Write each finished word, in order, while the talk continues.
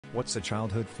What's a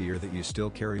childhood fear that you still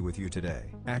carry with you today?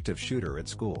 Active shooter at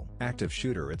school. Active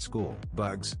shooter at school.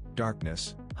 Bugs,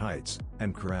 darkness, heights,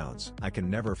 and crowds. I can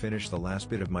never finish the last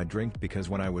bit of my drink because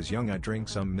when I was young I drank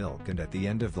some milk and at the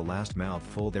end of the last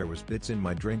mouthful there was bits in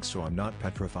my drink, so I'm not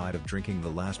petrified of drinking the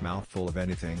last mouthful of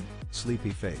anything.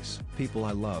 Sleepy face. People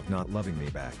I love not loving me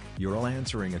back. You're all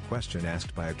answering a question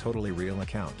asked by a totally real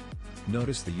account.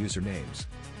 Notice the usernames.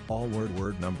 All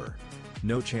word number.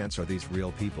 No chance are these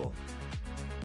real people.